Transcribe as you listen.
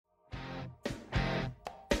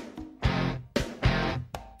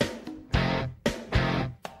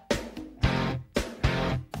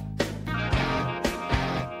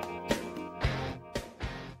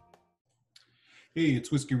Hey,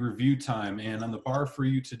 it's whiskey review time, and on the bar for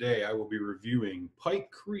you today, I will be reviewing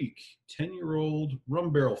Pike Creek 10-year-old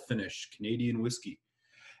rum barrel finish Canadian whiskey.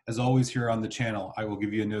 As always, here on the channel, I will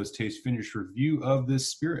give you a nose taste finish review of this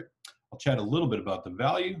spirit. I'll chat a little bit about the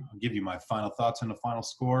value, I'll give you my final thoughts on the final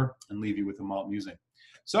score, and leave you with a malt musing.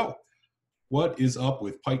 So, what is up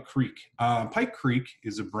with Pike Creek? Pike Creek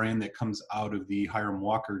is a brand that comes out of the Hiram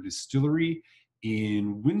Walker Distillery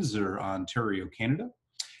in Windsor, Ontario, Canada,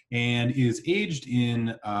 and is aged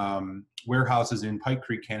in warehouses in Pike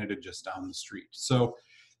Creek, Canada, just down the street. So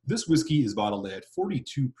this whiskey is bottled at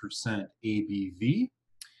 42% ABV.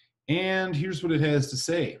 And here's what it has to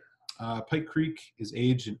say. Pike Creek is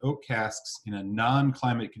aged in oak casks in a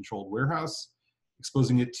non-climate controlled warehouse,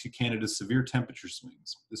 exposing it to Canada's severe temperature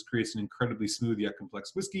swings. This creates an incredibly smooth yet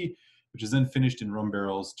complex whiskey, which is then finished in rum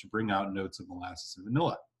barrels to bring out notes of molasses and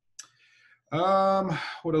vanilla.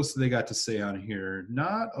 What else do they got to say on here?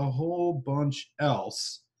 Not a whole bunch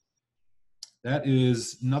else. That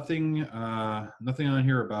is nothing on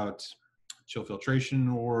here about chill filtration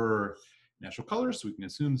or natural colors, so we can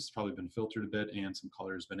assume this has probably been filtered a bit and some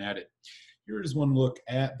color has been added. Here is one look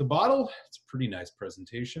at the bottle. It's a pretty nice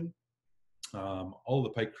presentation. All the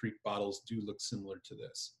Pike Creek bottles do look similar to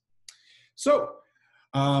this. So,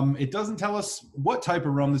 it doesn't tell us what type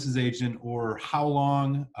of rum this is aged in or how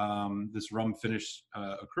long this rum finish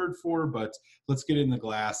occurred for, but let's get it in the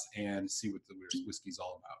glass and see what the whiskey's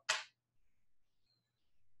all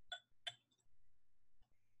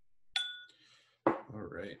about. All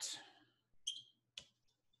right.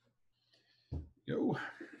 Go.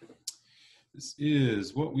 This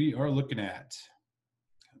is what we are looking at.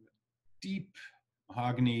 Kind of a deep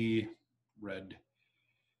mahogany red.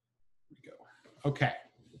 Here we go. Okay,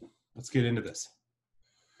 let's get into this.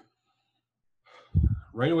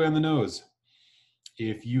 Right away on the nose.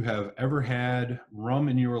 If you have ever had rum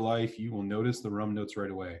in your life, you will notice the rum notes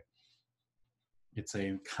right away. It's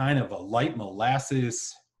a kind of a light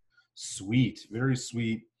molasses, sweet, very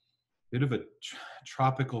sweet, bit of a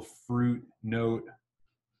tropical fruit note,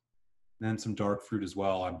 then some dark fruit as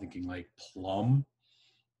well. I'm thinking like plum.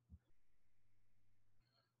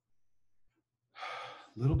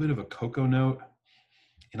 A little bit of a cocoa note.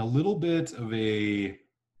 And a little bit of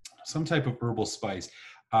some type of herbal spice.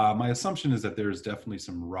 My assumption is that there's definitely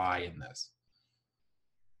some rye in this.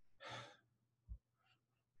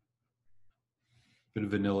 Bit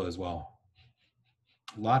of vanilla as well.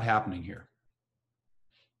 A lot happening here.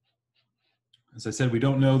 As I said, we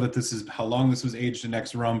don't know that this is how long this was aged in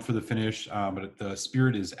ex-rum for the finish, but the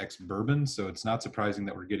spirit is ex-bourbon, so it's not surprising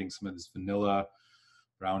that we're getting some of this vanilla,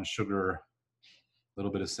 brown sugar, a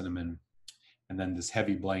little bit of cinnamon, and then this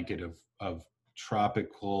heavy blanket of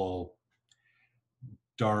tropical,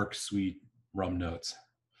 dark, sweet rum notes.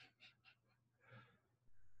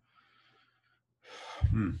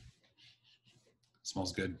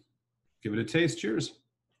 Smells good. Give it a taste. Cheers.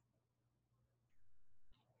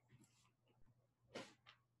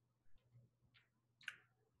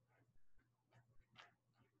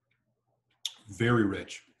 Very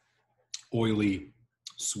rich, oily,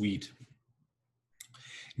 sweet.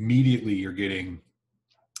 Immediately you're getting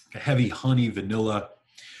a heavy honey vanilla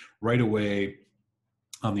right away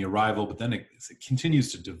on the arrival, but then it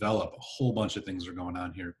continues to develop. A whole bunch of things are going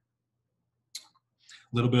on here.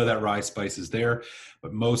 A little bit of that rye spice is there,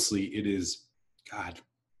 but mostly it is,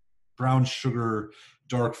 brown sugar,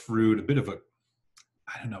 dark fruit, a bit of a,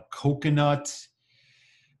 coconut,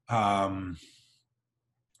 almost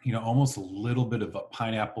a little bit of a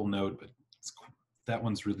pineapple note, but that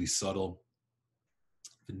one's really subtle.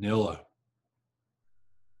 Vanilla.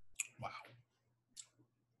 Wow.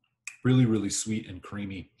 Really, really sweet and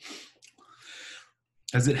creamy.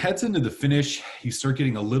 As it heads into the finish, you start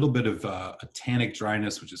getting a little bit of a tannic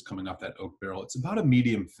dryness, which is coming off that oak barrel. It's about a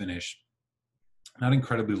medium finish. Not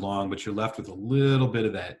incredibly long, but you're left with a little bit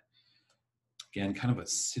of that, again, kind of a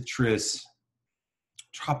citrus,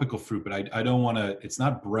 tropical fruit, but I don't want to, it's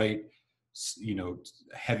not bright,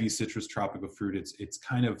 heavy citrus tropical fruit. It's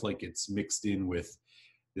kind of like it's mixed in with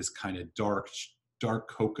this kind of dark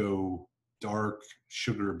cocoa, dark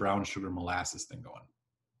sugar, brown sugar molasses thing going.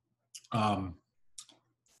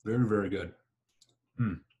 Very, very good.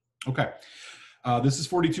 Okay. This is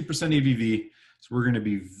 42% ABV, so we're going to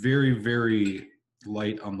be very, very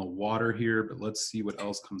light on the water here, but let's see what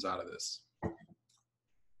else comes out of this.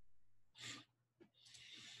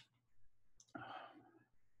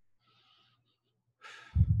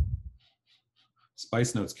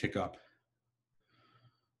 Spice notes kick up.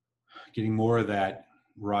 Getting more of that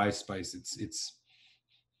rye spice. It's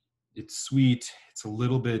sweet. It's a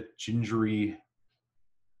little bit gingery.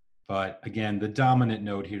 But again, the dominant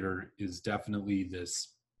note here is definitely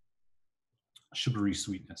this sugary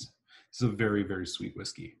sweetness. This is a very, very sweet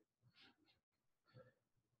whiskey.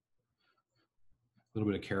 A little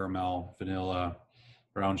bit of caramel, vanilla,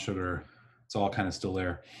 brown sugar. It's all kind of still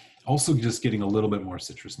there. Also just getting a little bit more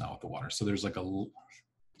citrus now with the water. So there's like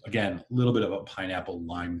again, a little bit of a pineapple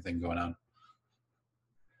lime thing going on.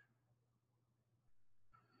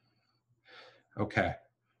 Okay,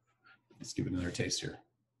 let's give it another taste here.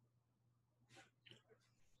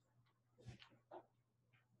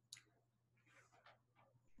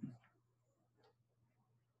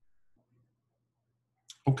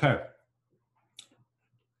 Okay.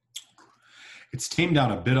 It's tamed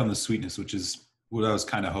down a bit on the sweetness, which is what I was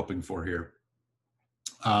kind of hoping for here.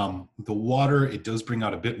 The water, it does bring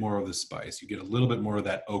out a bit more of the spice. You get a little bit more of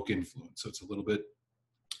that oak influence. So it's a little bit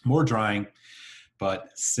more drying,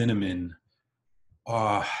 but cinnamon,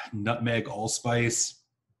 nutmeg, allspice.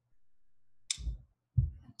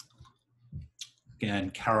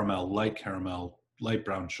 Again, caramel, light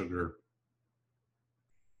brown sugar.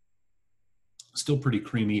 Still pretty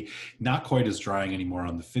creamy, not quite as drying anymore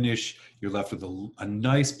on the finish. You're left with a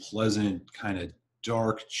nice, pleasant, kind of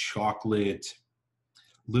dark chocolate,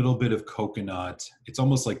 little bit of coconut. It's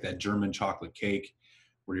almost like that German chocolate cake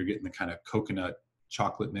where you're getting the kind of coconut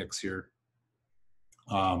chocolate mix here.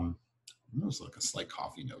 Almost like a slight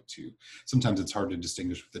coffee note too. Sometimes it's hard to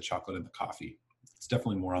distinguish with the chocolate and the coffee. It's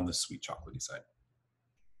definitely more on the sweet chocolatey side.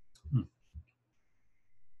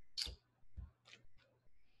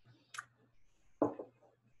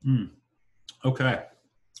 Okay.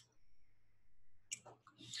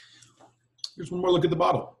 Here's one more look at the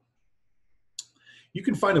bottle. You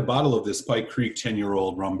can find a bottle of this Pike Creek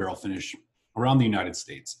 10-year-old rum barrel finish around the United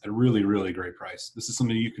States at a really, really great price. This is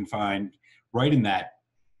something you can find right in that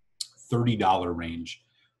 $30 range,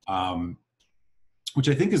 which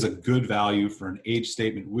I think is a good value for an age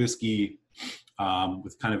statement whiskey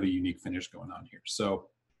with kind of a unique finish going on here. So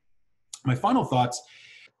my final thoughts,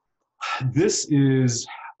 this is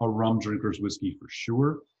a rum drinker's whiskey for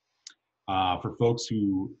sure. For folks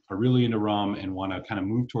who are really into rum and want to kind of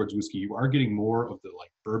move towards whiskey, you are getting more of the like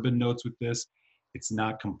bourbon notes with this. It's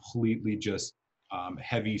not completely just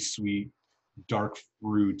heavy, sweet, dark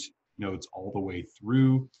fruit notes all the way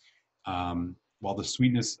through. While the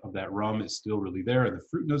sweetness of that rum is still really there and the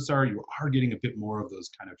fruit notes are, you are getting a bit more of those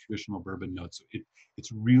kind of traditional bourbon notes. So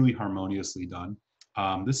it's really harmoniously done.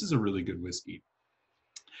 This is a really good whiskey.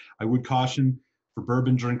 I would caution for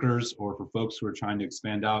bourbon drinkers or for folks who are trying to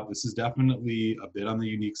expand out, this is definitely a bit on the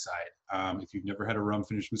unique side. If you've never had a rum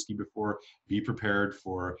finished whiskey before, be prepared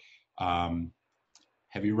for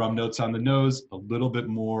heavy rum notes on the nose, a little bit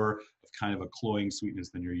more of kind of a cloying sweetness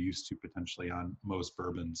than you're used to potentially on most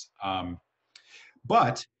bourbons.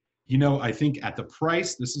 But, you know, I think at the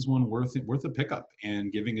price, this is one worth a pickup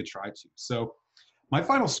and giving a try to. So my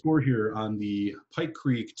final score here on the Pike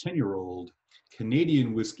Creek 10-year-old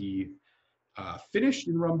Canadian whiskey finished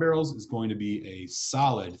in rum barrels is going to be a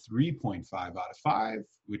solid 3.5 out of 5,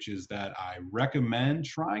 which is that I recommend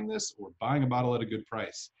trying this or buying a bottle at a good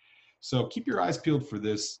price. So keep your eyes peeled for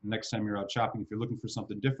this next time you're out shopping if you're looking for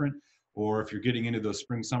something different, or if you're getting into those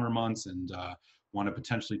spring, summer months and want to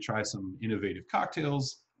potentially try some innovative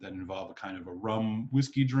cocktails that involve a kind of a rum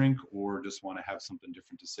whiskey drink, or just want to have something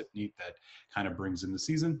different to sip neat that kind of brings in the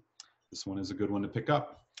season. This one is a good one to pick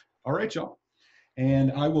up. All right, y'all.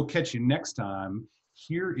 And I will catch you next time.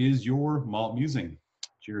 Here is your malt musing.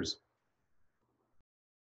 Cheers.